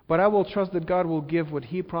 But I will trust that God will give what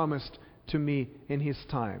He promised to me in His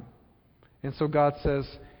time. And so God says,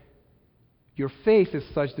 your faith is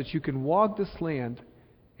such that you can walk this land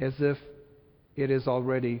as if it is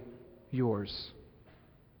already yours.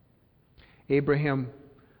 Abraham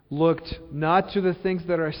looked not to the things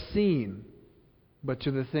that are seen, but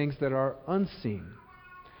to the things that are unseen.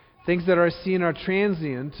 Things that are seen are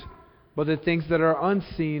transient, but the things that are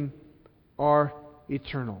unseen are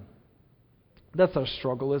eternal. That's our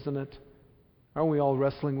struggle, isn't it? Aren't we all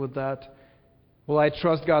wrestling with that? Will I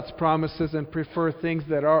trust God's promises and prefer things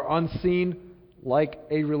that are unseen, like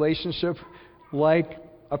a relationship, like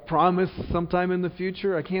a promise sometime in the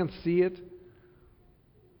future? I can't see it.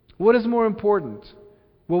 What is more important?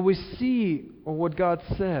 What we see or what God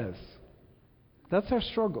says? That's our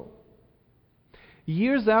struggle.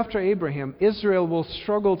 Years after Abraham, Israel will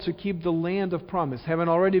struggle to keep the land of promise, having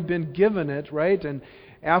already been given it, right? And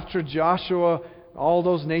after Joshua, all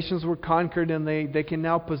those nations were conquered and they can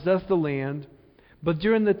now possess the land. But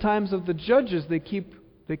during the times of the judges, they keep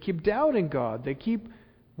doubting God. They keep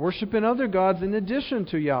worshiping other gods in addition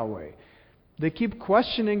to Yahweh. They keep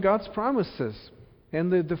questioning God's promises.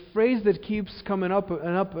 And the phrase that keeps coming up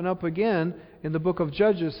and up and up again in the book of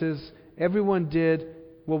Judges is, everyone did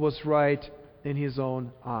what was right in his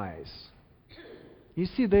own eyes. You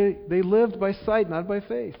see, they lived by sight, not by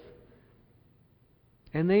faith.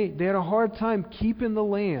 And they had a hard time keeping the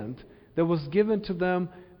land that was given to them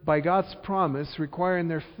by God's promise, requiring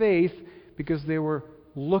their faith, because they were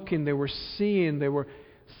looking, they were seeing, they were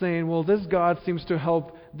saying, well, this God seems to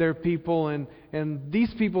help their people, and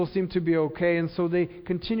these people seem to be okay. And so they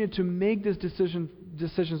continued to make these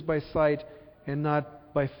decisions by sight and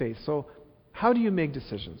not by faith. So how do you make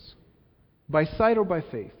decisions? By sight or by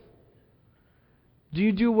faith? Do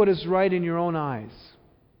you do what is right in your own eyes?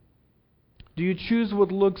 Do you choose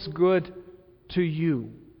what looks good to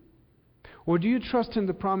you? Or do you trust in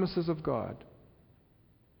the promises of God?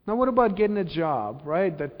 Now, what about getting a job,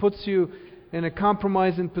 right, that puts you in a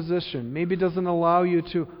compromising position, maybe doesn't allow you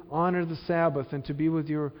to honor the Sabbath and to be with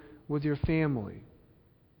your family?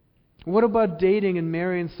 What about dating and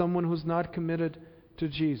marrying someone who's not committed to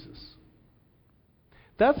Jesus?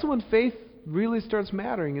 That's when faith really starts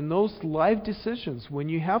mattering, in those life decisions, when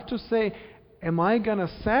you have to say, am I going to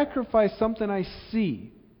sacrifice something I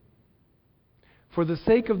see for the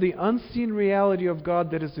sake of the unseen reality of God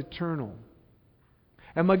that is eternal?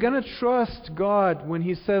 Am I going to trust God when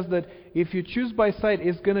He says that if you choose by sight,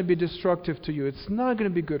 it's going to be destructive to you? It's not going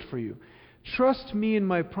to be good for you. Trust me in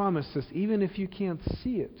my promises, even if you can't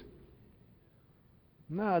see it.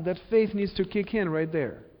 That faith needs to kick in right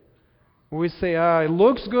there. We say, it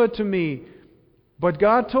looks good to me, but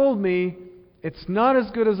God told me it's not as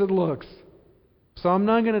good as it looks, so I'm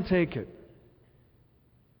not going to take it.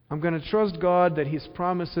 I'm going to trust God that His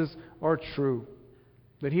promises are true,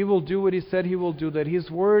 that He will do what He said He will do, that His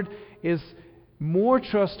Word is more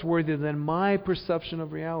trustworthy than my perception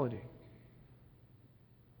of reality.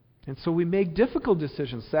 And so we make difficult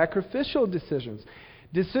decisions, sacrificial decisions,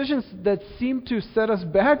 decisions that seem to set us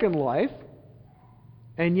back in life,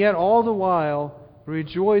 and yet all the while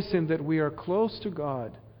rejoicing that we are close to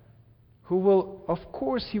God, who will, of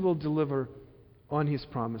course, He will deliver on His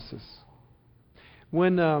promises.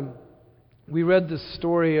 When we read this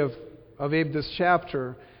story of Abe, this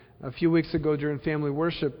chapter, a few weeks ago during family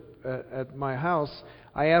worship at my house,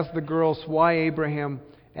 I asked the girls why Abraham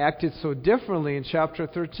acted so differently in chapter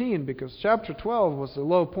 13, because chapter 12 was the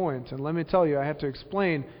low point. And let me tell you, I had to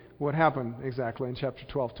explain what happened exactly in chapter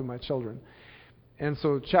 12 to my children. And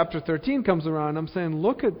so chapter 13 comes around, I'm saying,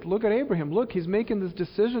 look at Abraham. Look, he's making this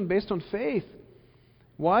decision based on faith.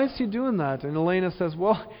 Why is he doing that? And Elena says,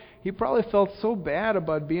 well, he probably felt so bad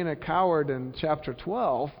about being a coward in chapter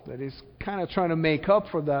 12 that he's kind of trying to make up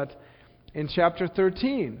for that in chapter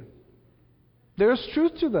 13. There's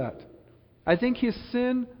truth to that. I think his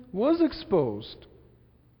sin was exposed.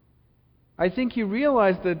 I think he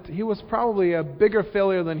realized that he was probably a bigger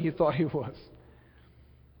failure than he thought he was.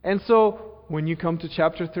 And so when you come to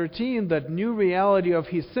chapter 13, that new reality of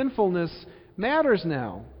his sinfulness matters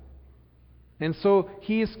now. And so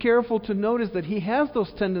he is careful to notice that he has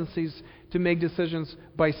those tendencies to make decisions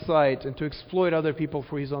by sight and to exploit other people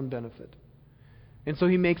for his own benefit. And so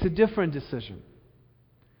he makes a different decision.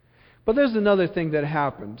 But there's another thing that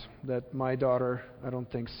happened that my daughter, I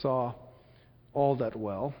don't think, saw all that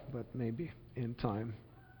well, but maybe in time.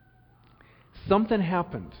 Something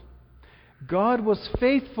happened. God was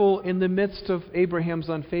faithful in the midst of Abraham's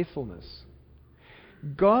unfaithfulness.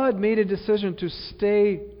 God made a decision to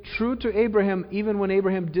stay true to Abraham even when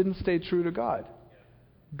Abraham didn't stay true to God.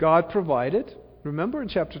 God provided. Remember in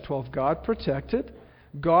chapter 12, God protected.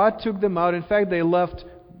 God took them out. In fact, they left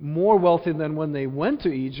more wealthy than when they went to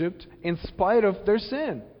Egypt in spite of their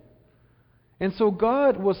sin. And so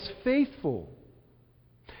God was faithful.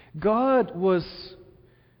 God was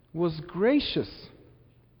gracious.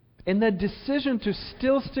 And that decision to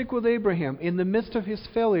still stick with Abraham in the midst of his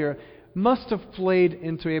failure must have played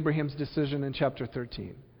into Abraham's decision in chapter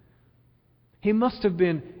 13. He must have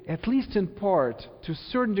been, at least in part, to a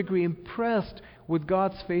certain degree, impressed with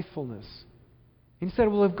God's faithfulness. He said,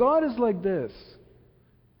 well, if God is like this,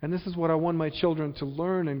 and this is what I want my children to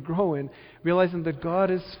learn and grow in, realizing that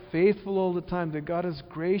God is faithful all the time, that God is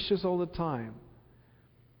gracious all the time.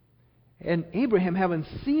 And Abraham, having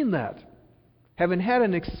seen that, having had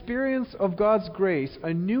an experience of God's grace,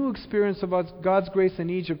 a new experience of God's grace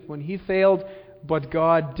in Egypt when he failed, but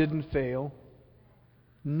God didn't fail,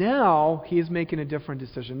 now he is making a different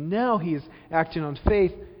decision. Now he is acting on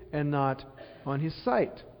faith and not on his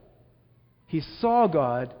sight. He saw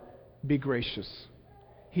God be gracious.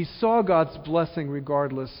 He saw God's blessing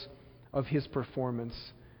regardless of his performance.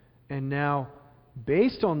 And now,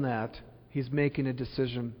 based on that, he's making a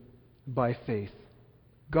decision by faith.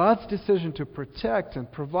 God's decision to protect and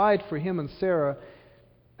provide for him and Sarah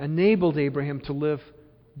enabled Abraham to live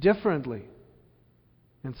differently.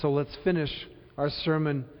 And so let's finish our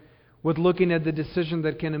sermon with looking at the decision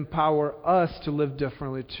that can empower us to live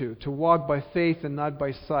differently too, to walk by faith and not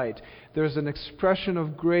by sight. There's an expression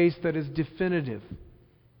of grace that is definitive.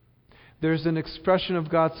 There's an expression of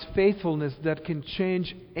God's faithfulness that can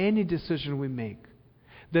change any decision we make,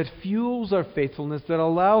 that fuels our faithfulness, that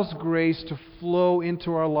allows grace to flow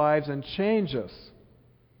into our lives and change us.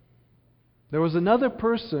 There was another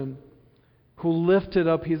person who lifted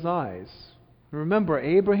up his eyes. Remember,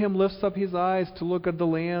 Abraham lifts up his eyes to look at the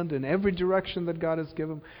land in every direction that God has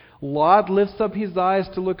given him. Lot lifts up his eyes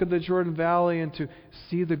to look at the Jordan Valley and to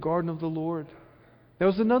see the garden of the Lord. There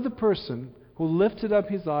was another person who lifted up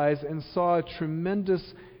his eyes and saw a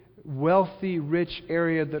tremendous, wealthy, rich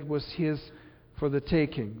area that was his for the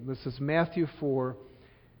taking. This is Matthew 4,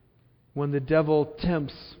 when the devil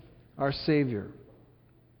tempts our Savior.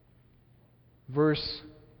 Verse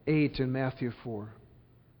 8 in Matthew 4.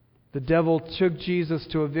 The devil took Jesus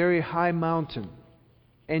to a very high mountain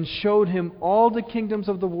and showed him all the kingdoms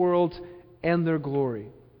of the world and their glory.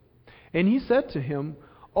 And he said to him,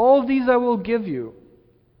 all these I will give you,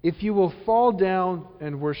 if you will fall down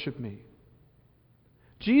and worship me.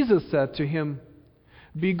 Jesus said to him,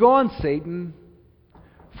 begone, Satan,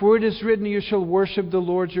 for it is written, you shall worship the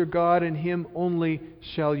Lord your God, and him only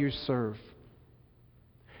shall you serve.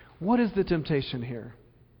 What is the temptation here?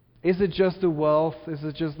 Is it just the wealth? Is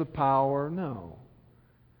it just the power? No.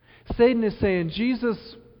 Satan is saying, Jesus,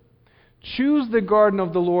 choose the garden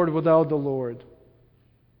of the Lord without the Lord.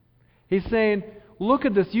 He's saying, look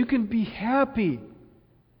at this. You can be happy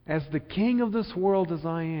as the king of this world as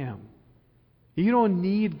I am. You don't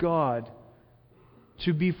need God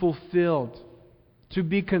to be fulfilled, to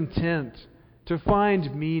be content, to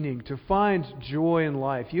find meaning, to find joy in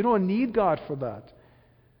life. You don't need God for that.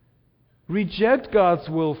 Reject God's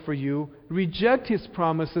will for you, reject His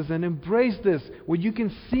promises, and embrace this. What you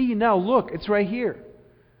can see now, look, it's right here.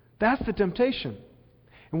 That's the temptation.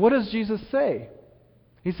 And what does Jesus say?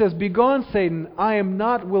 He says, begone, Satan, I am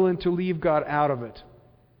not willing to leave God out of it.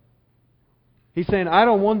 He's saying, I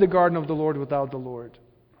don't want the garden of the Lord without the Lord.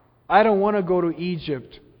 I don't want to go to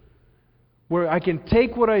Egypt where I can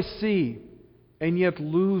take what I see and yet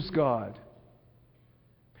lose God.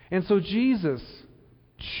 And so Jesus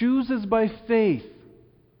chooses by faith,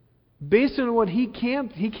 based on what he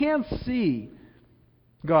can't see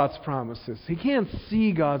God's promises. He can't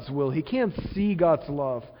see God's will. He can't see God's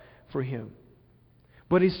love for him.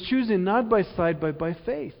 But he's choosing not by sight, but by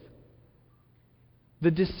faith.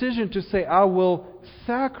 The decision to say, I will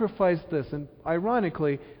sacrifice this. And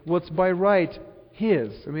ironically, what's by right,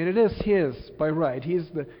 his. I mean, it is his by right. He's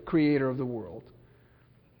the creator of the world.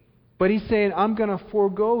 But he's saying, I'm going to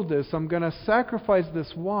forego this. I'm going to sacrifice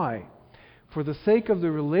this. Why? For the sake of the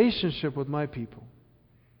relationship with my people.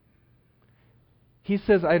 He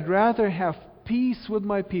says, I'd rather have peace with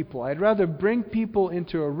my people. I'd rather bring people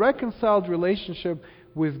into a reconciled relationship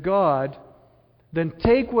with God than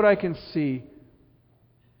take what I can see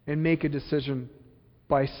and make a decision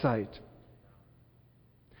by sight.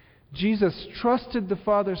 Jesus trusted the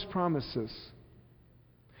Father's promises.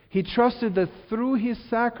 He trusted that through His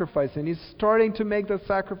sacrifice, and He's starting to make that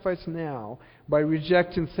sacrifice now by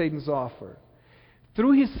rejecting Satan's offer.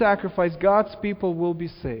 Through His sacrifice, God's people will be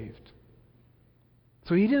saved.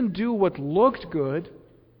 So He didn't do what looked good.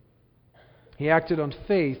 He acted on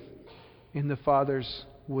faith in the Father's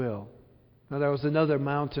will. Now there was another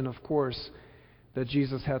mountain, of course, that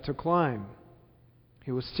Jesus had to climb.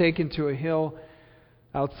 He was taken to a hill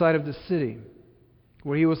outside of the city,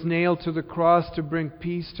 where He was nailed to the cross to bring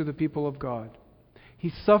peace to the people of God.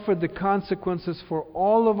 He suffered the consequences for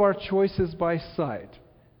all of our choices by sight.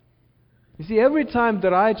 You see, every time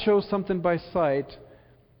that I chose something by sight,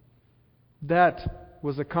 That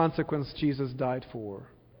was a consequence Jesus died for.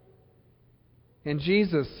 And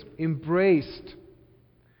Jesus embraced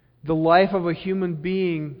the life of a human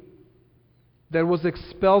being that was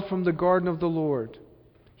expelled from the garden of the Lord.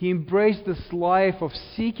 He embraced this life of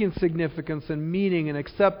seeking significance and meaning and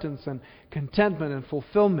acceptance and contentment and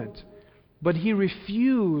fulfillment. But He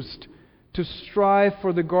refused to strive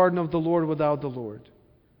for the garden of the Lord without the Lord.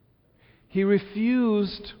 He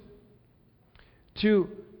refused to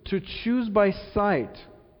choose by sight,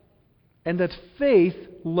 and that faith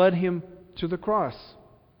led Him to the cross.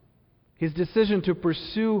 His decision to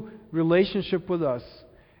pursue relationship with us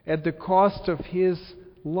at the cost of His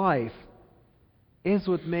life is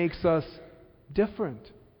what makes us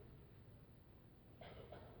different.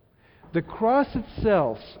 The cross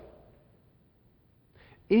itself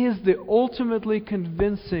is the ultimately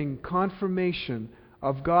convincing confirmation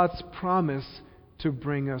of God's promise to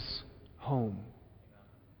bring us home.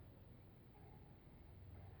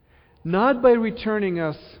 Not by returning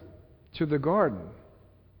us to the garden.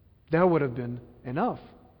 That would have been enough.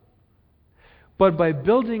 But by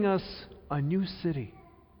building us a new city.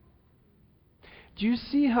 Do you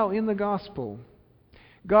see how in the gospel,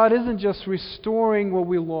 God isn't just restoring what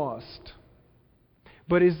we lost,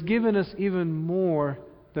 but is giving us even more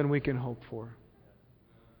than we can hope for?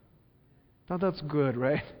 Now that's good,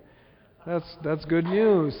 right? That's good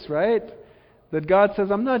news, right? That God says,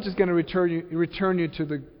 I'm not just going to return you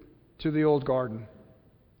to the old garden.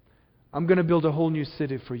 I'm going to build a whole new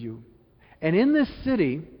city for you. And in this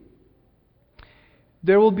city,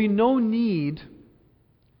 there will be no need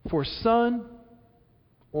for sun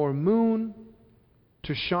or moon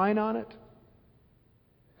to shine on it,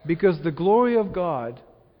 because the glory of God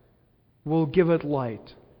will give it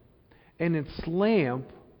light. And its lamp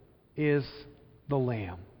is the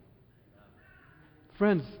Lamb.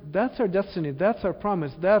 Friends, that's our destiny. That's our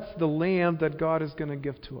promise. That's the Lamb that God is going to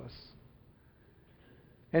give to us.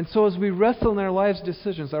 And so as we wrestle in our lives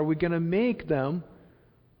decisions, are we going to make them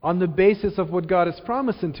on the basis of what God is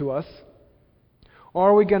promising to us?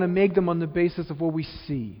 Or are we going to make them on the basis of what we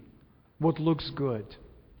see, what looks good?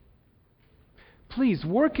 Please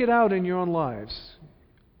work it out in your own lives.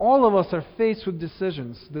 All of us are faced with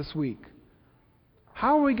decisions this week.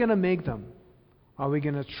 How are we going to make them? Are we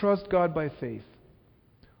going to trust God by faith?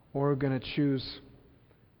 Or are we going to choose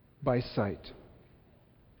by sight?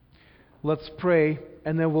 Let's pray,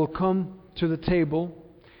 and then we'll come to the table.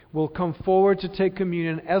 We'll come forward to take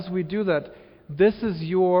communion. As we do that, this is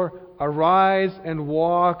your arise and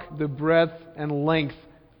walk the breadth and length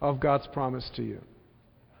of God's promise to you.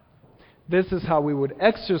 This is how we would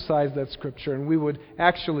exercise that Scripture, and we would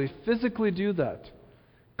actually physically do that.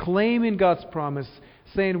 Claiming God's promise,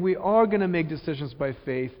 saying we are going to make decisions by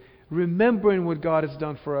faith, remembering what God has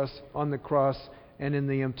done for us on the cross and in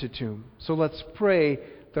the empty tomb. So let's pray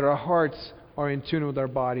that our hearts are in tune with our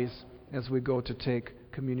bodies as we go to take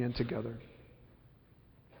communion together.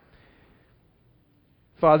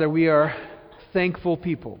 Father, we are thankful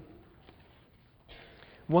people.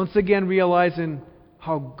 Once again realizing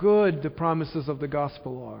how good the promises of the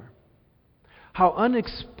gospel are. How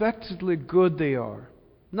unexpectedly good they are.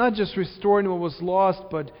 Not just restoring what was lost,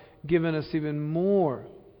 but giving us even more.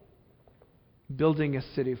 Building a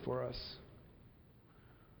city for us.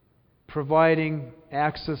 Providing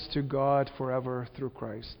access to God forever through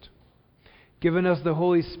Christ. Giving us the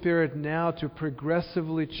Holy Spirit now to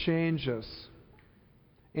progressively change us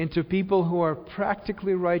into people who are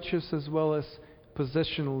practically righteous as well as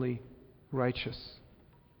positionally righteous.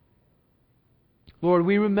 Lord,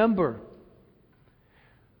 we remember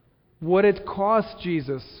what it cost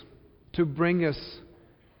Jesus to bring us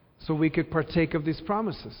so we could partake of these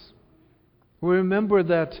promises. We remember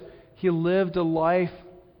that He lived a life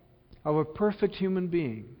of a perfect human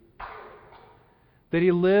being. That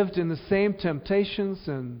He lived in the same temptations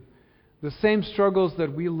and the same struggles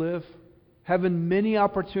that we live, having many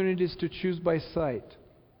opportunities to choose by sight,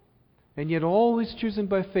 and yet always choosing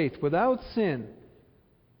by faith, without sin.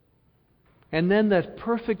 And then that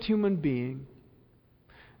perfect human being,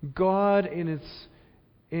 God in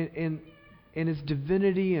its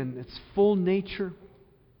divinity and its full nature,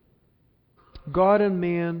 God and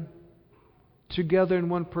man together in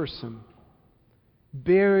one person,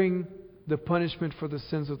 bearing the punishment for the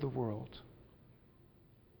sins of the world.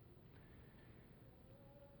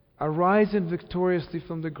 Arising victoriously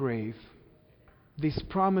from the grave, these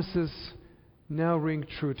promises now ring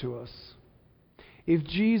true to us. If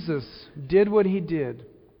Jesus did what He did,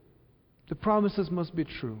 the promises must be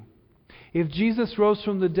true. If Jesus rose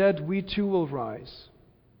from the dead, we too will rise.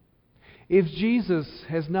 If Jesus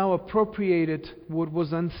has now appropriated what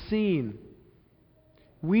was unseen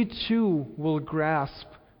we too will grasp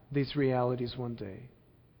these realities one day.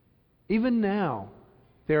 Even now,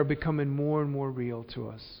 they are becoming more and more real to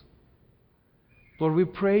us. Lord, we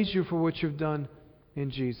praise you for what you've done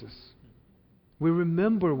in Jesus. We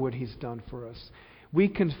remember what he's done for us. We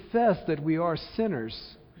confess that we are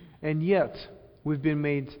sinners, and yet we've been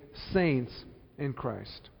made saints in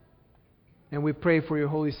Christ. And we pray for your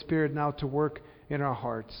Holy Spirit now to work in our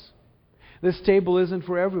hearts. This table isn't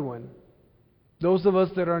for everyone. Those of us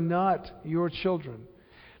that are not your children,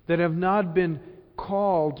 that have not been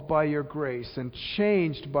called by your grace and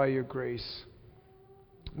changed by your grace,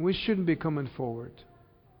 we shouldn't be coming forward.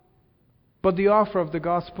 But the offer of the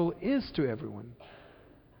gospel is to everyone.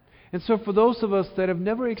 And so for those of us that have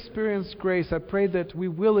never experienced grace, I pray that we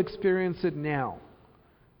will experience it now.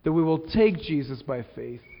 That we will take Jesus by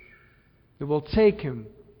faith. That we'll take him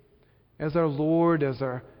as our Lord, as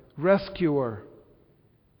our rescuer,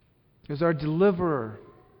 as our deliverer,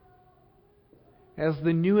 as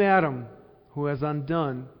the new Adam who has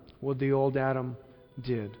undone what the old Adam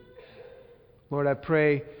did. Lord, I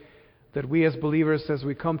pray that we as believers, as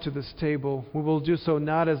we come to this table, we will do so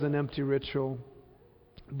not as an empty ritual,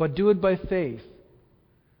 but do it by faith.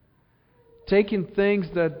 Taking things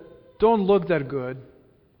that don't look that good,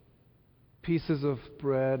 pieces of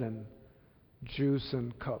bread and juice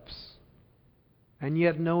and cups, and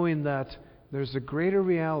yet knowing that there's a greater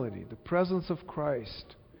reality, the presence of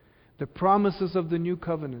Christ, the promises of the new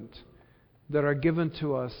covenant that are given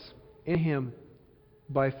to us in him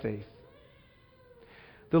by faith.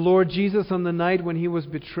 The Lord Jesus, on the night when he was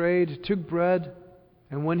betrayed, took bread,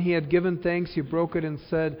 and when he had given thanks, he broke it and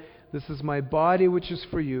said, "This is my body which is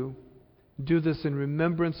for you. Do this in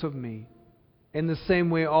remembrance of me." In the same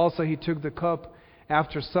way also he took the cup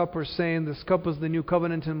after supper, saying, "This cup is the new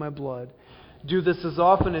covenant in my blood. Do this as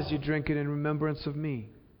often as you drink it in remembrance of me.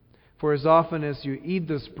 For as often as you eat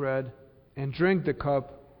this bread and drink the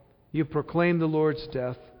cup, you proclaim the Lord's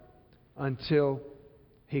death until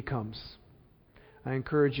he comes." I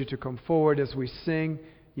encourage you to come forward as we sing.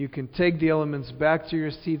 You can take the elements back to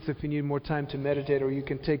your seats if you need more time to meditate, or you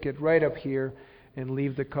can take it right up here and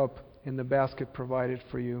leave the cup in the basket provided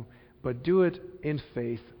for you. But do it in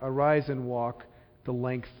faith. Arise and walk the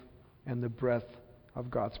length and the breadth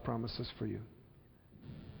of God's promises for you.